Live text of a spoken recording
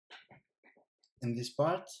In this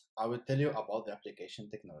part, I will tell you about the application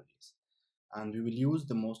technologies, and we will use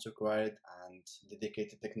the most required and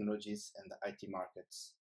dedicated technologies in the IT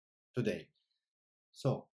markets today.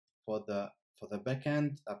 So, for the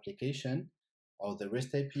backend application or the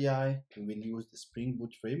REST API, we will use the Spring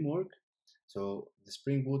Boot framework. So, the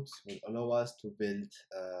Spring Boot will allow us to build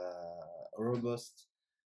robust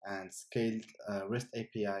and scaled REST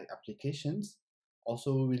API applications.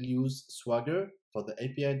 Also, we will use Swagger for the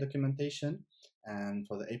API documentation and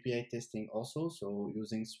for the API testing also. So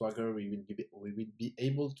using Swagger, we will be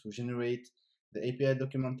able to generate the API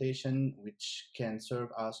documentation which can serve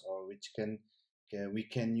us, or which can we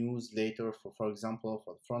can use later for example,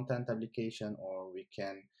 for the front-end application, or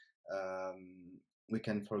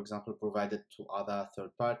for example, provide it to other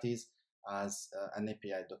third parties as an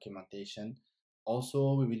API documentation.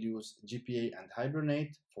 Also, we will use GPA and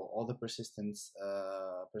Hibernate for all the persistence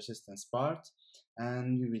part,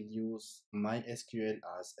 and we will use MySQL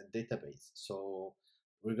as a database. So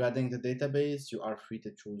regarding the database, you are free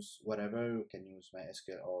to choose whatever. You can use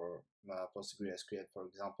MySQL or PostgreSQL, for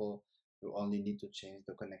example. You only need to change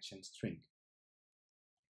the connection string.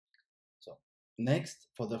 So next,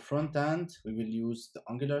 for the front end, we will use the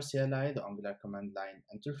Angular CLI, the Angular command line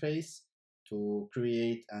interface, to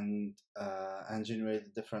create and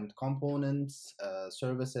generate different components,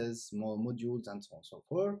 services, more modules, and so on and so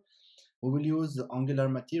forth. We will use the Angular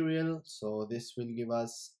material, so this will give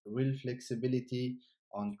us real flexibility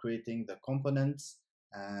on creating the components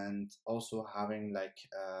and also having like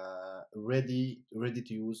ready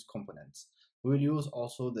to use components. We will use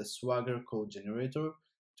also the Swagger code generator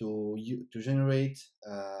to generate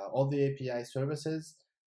all the API services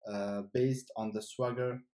based on the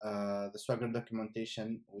Swagger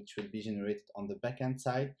documentation, which will be generated on the backend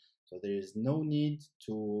side. So there is no need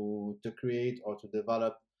to create or to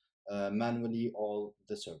develop manually all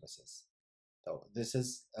the services. So this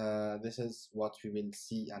is what we will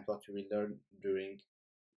see and what we will learn during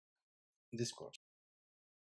this course.